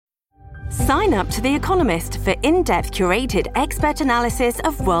Sign up to The Economist for in-depth curated expert analysis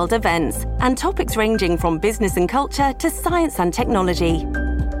of world events and topics ranging from business and culture to science and technology.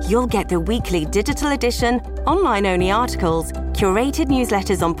 You'll get the weekly digital edition, online-only articles, curated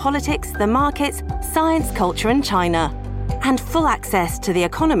newsletters on politics, the markets, science, culture and China, and full access to The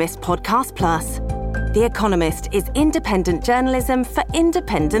Economist Podcast Plus. The Economist is independent journalism for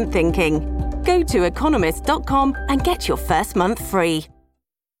independent thinking. Go to economist.com and get your first month free.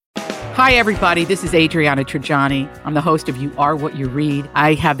 Hi, everybody. This is Adriana Trajani. I'm the host of You Are What You Read.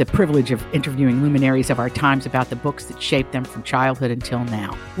 I have the privilege of interviewing luminaries of our times about the books that shaped them from childhood until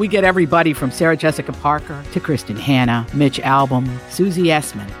now. We get everybody from Sarah Jessica Parker to Kristen Hanna, Mitch Albom, Susie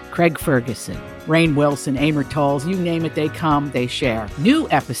Essman, Craig Ferguson, Rainn Wilson, Amor Tolls, you name it, they come, they share. New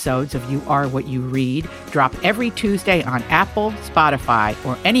episodes of You Are What You Read drop every Tuesday on Apple, Spotify,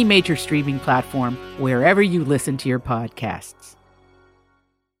 or any major streaming platform wherever you listen to your podcasts.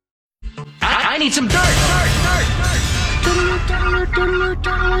 I need some dirt.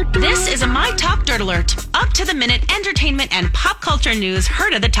 This is a My Talk Dirt Alert. Up-to-the-minute entertainment and pop culture news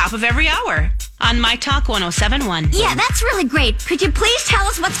heard at the top of every hour on My Talk 107.1. Yeah, that's really great. Could you please tell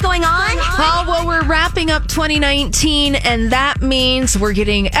us what's going on? Oh, well, we're wrapping up 2019, and that means we're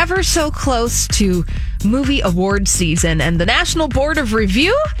getting ever so close to movie award season. And the National Board of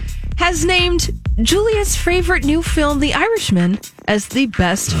Review has named Julia's favorite new film, The Irishman, as the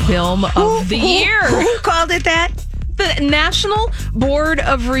best film of the year. Who called it that? The National Board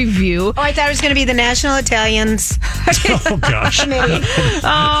of Review. Oh, I thought it was going to be the National Italians. Oh, gosh.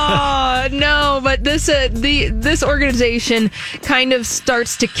 Oh, no, but this organization kind of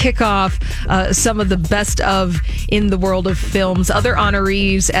starts to kick off some of the best of in the world of films. Other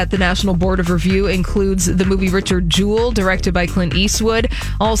honorees at the National Board of Review includes the movie Richard Jewell, directed by Clint Eastwood.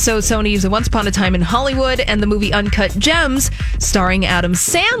 Also, Sony's Once Upon a Time in Hollywood, and the movie Uncut Gems, starring Adam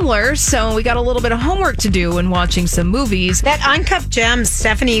Sandler. So we got a little bit of homework to do in watching some movies. That Uncut Gems,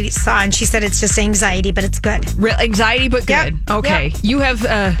 Stephanie saw, and she said it's just anxiety, but it's good. Real anxiety, but good. Yep. Okay. Yep. You have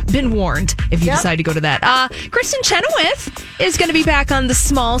been warned if you decide to go to that. Kristen Chenoweth is going to be back on the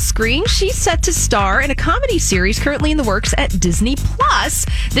small screen. She's set to star in a comedy series currently in the works at Disney Plus.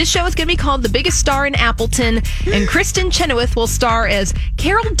 This show is going to be called The Biggest Star in Appleton, and Kristen Chenoweth will star as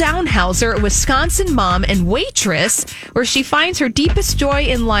Carol Downhauser, a Wisconsin mom and waitress, where she finds her deepest joy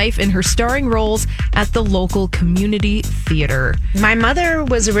in life in her starring roles at the local community theater. My mother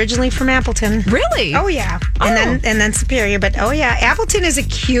was originally from Appleton. Really? Oh, yeah. And then Superior. But, oh, yeah. Appleton is a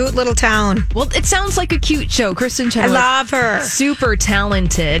cute little town. Well, it sounds like a cute show. Kristen Chenoweth. I love her. Super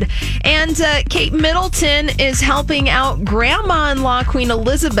talented. And Kate Middleton is helping out grandma-in-law Queen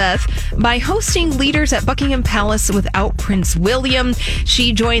Elizabeth by hosting leaders at Buckingham Palace without Prince William.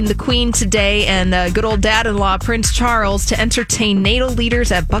 She joined the Queen today and good old dad-in-law Prince Charles to entertain NATO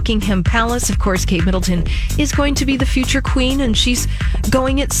leaders at Buckingham Palace. Of course, Kate Middleton is going to be the future queen, and she's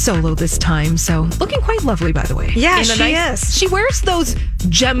going it solo this time. So looking quite lovely, by the way. Yeah, she is. She wears those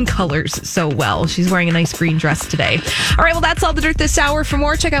gem colors so well. She's wearing a nice green dress today. All right, well, that's all the dirt this hour. For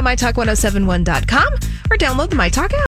more, check out mytalk1071.com or download the MyTalk app.